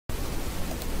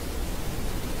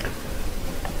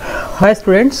Hi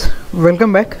students,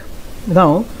 welcome back.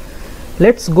 Now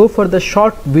let's go for the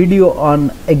short video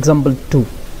on example 2.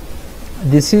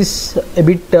 This is a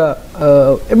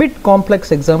bit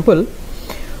complex example.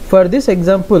 For this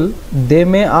example, they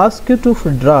may ask you to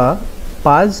draw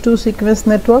positive sequence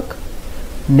network,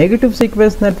 negative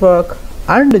sequence network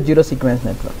and zero sequence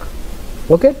network.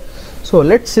 Okay, so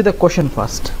let's see the question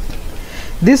first.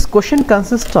 This question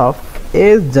consists of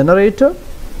a generator,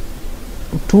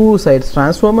 two sides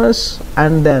transformers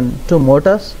and then two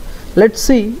motors. Let's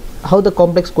see how the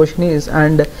complex question is,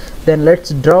 and then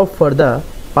let's draw for the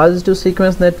positive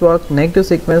sequence network, negative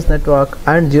sequence network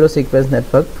and zero sequence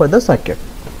network for the circuit.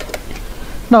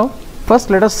 Now first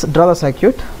let us draw the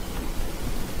circuit.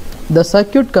 The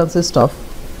circuit consists of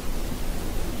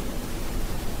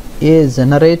a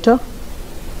generator.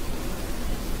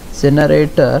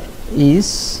 Generator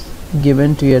is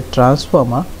given to a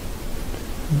transformer.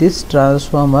 This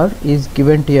transformer is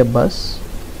given to a bus,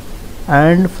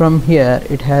 and from here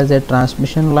it has a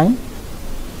transmission line,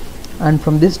 and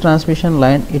from this transmission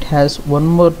line it has one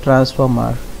more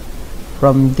transformer.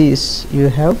 From this you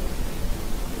have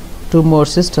two more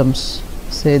systems.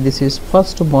 Say this is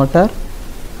first motor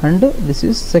and this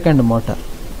is second motor.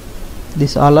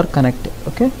 These all are connected.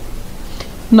 Okay,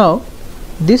 now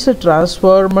this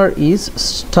transformer is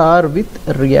star with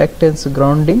reactance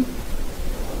grounding,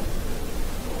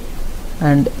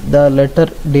 and the letter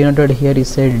denoted here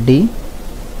is a D,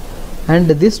 and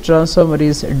this transformer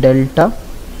is delta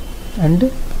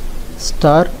and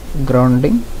star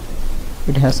grounding.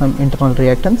 It has some internal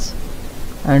reactance,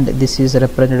 and this is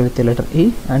represented with the letter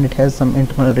E, and it has some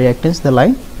internal reactance, the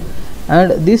line,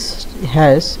 and this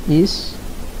has is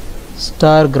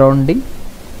star grounding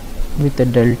with a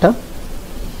delta,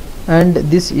 and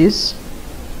this is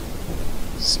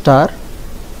star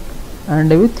and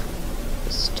with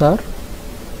star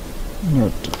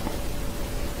neutral.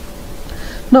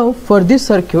 Now for this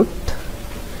circuit,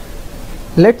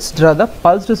 let's draw the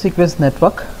positive sequence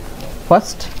network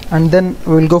first, and then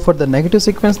we will go for the negative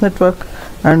sequence network,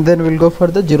 and then we will go for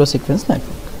the zero sequence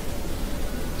network.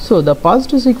 So the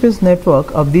positive sequence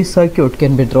network of this circuit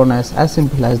can be drawn as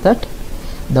simple as that.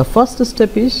 The first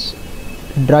step is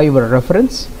draw your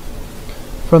reference.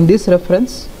 From this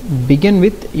reference, begin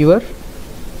with your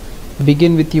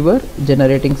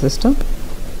generating system,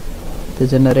 the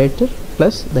generator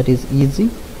plus, that is easy,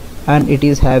 and it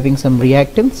is having some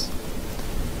reactance.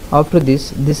 After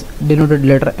this denoted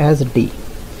letter as D.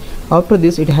 After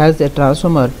this it has a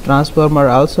transformer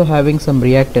also having some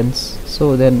reactance,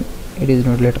 so then it is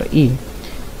denoted letter E.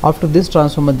 After this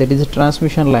transformer, there is a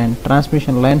transmission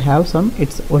line have some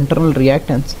its internal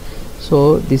reactance,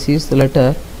 so this is the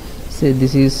letter, say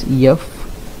this is F,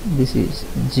 this is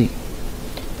G,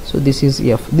 so this is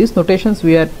F. These notations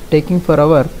we are taking for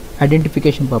our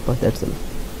identification purpose, that's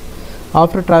all.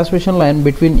 After transmission line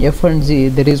between F and G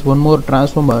there is one more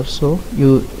transformer, so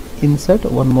you insert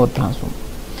one more transformer.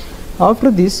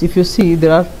 After this, if you see,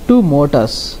 there are two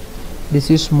motors. This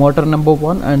is motor number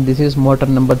 1 and this is motor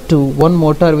number 2. One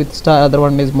motor with star, other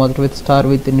one is motor with star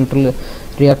with neutral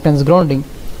reactance grounding.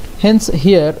 Hence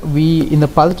here we, in the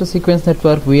positive sequence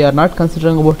network, we are not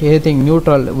considering about anything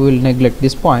neutral. We will neglect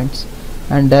these points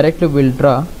and directly we will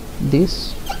draw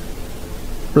this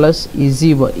plus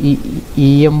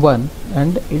EM1,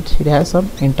 and it has some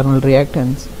internal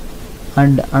reactance,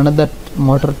 and another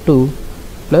motor 2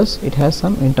 plus it has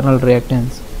some internal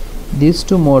reactance. These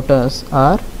two motors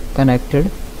are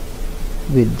connected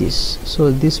with this,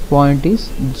 so this point is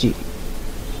G.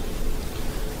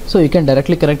 So you can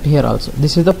directly connect here also.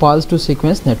 This is the positive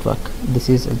sequence network. This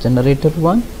is generator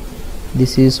 1,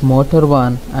 this is motor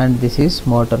 1, and this is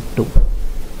motor 2.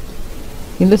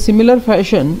 In the similar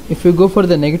fashion, if you go for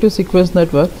the negative sequence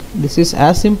network, this is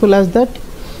as simple as that.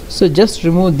 So just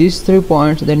remove these 3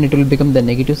 points, then it will become the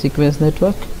negative sequence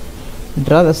network.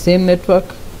 Draw the same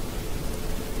network,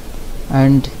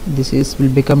 and this is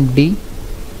will become D,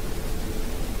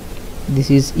 this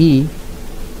is E,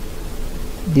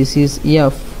 this is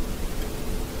F,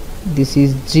 this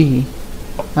is G,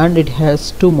 and it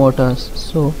has two motors,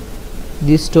 so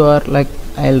these two are like,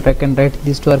 I'll reckon right,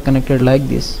 these two are connected like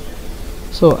this.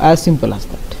 So as simple as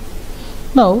that.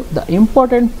 Now the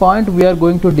important point we are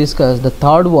going to discuss, the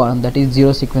third one, that is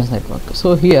zero sequence network.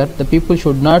 So here the people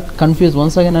should not confuse,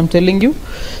 once again I'm telling you.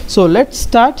 So let's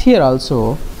start here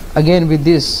also again with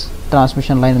this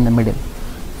transmission line in the middle.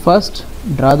 First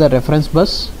draw the reference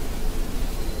bus.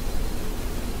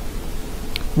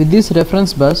 With this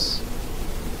reference bus,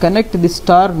 connect the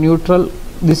star neutral,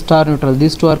 these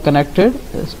two are connected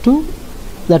to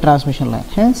the transmission line.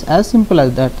 Hence as simple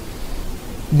as that,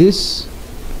 this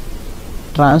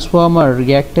transformer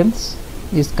reactance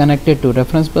is connected to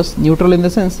reference bus. Neutral in the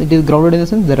sense it is grounded in the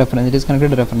sense the reference, it is connected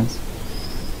to reference.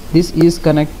 This is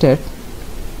connected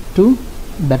to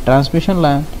the transmission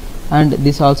line, and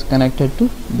this also connected to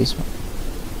this one.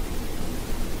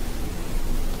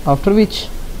 After which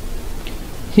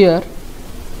here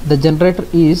the generator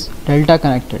is delta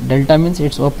connected. Delta means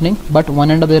it's opening, but one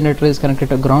end of the generator is connected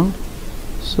to ground.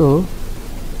 So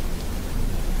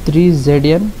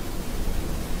 3Zn,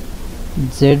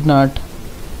 Z0,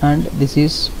 and this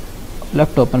is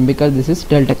left open because this is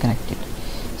delta connected.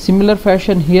 Similar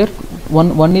fashion here,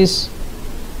 one is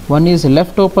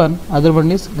left open, other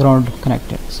one is ground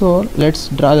connected. So let's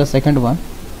draw the second one.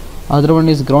 Other one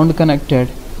is ground connected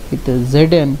with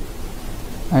Zn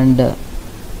and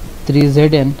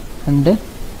 3Zn and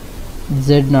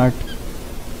Z0.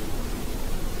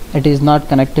 It is not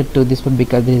connected to this one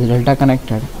because this is delta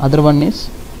connected. Other one is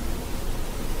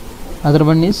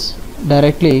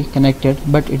directly connected,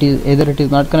 but it is either it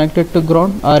is not connected to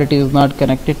ground or it is not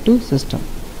connected to system.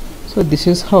 So this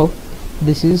is how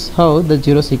the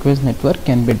zero sequence network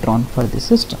can be drawn for this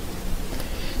system.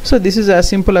 So this is as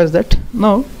simple as that.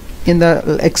 Now in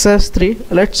the exercise 3,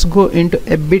 let's go into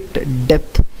a bit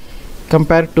depth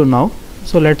compared to now.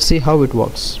 So let's see how it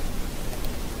works.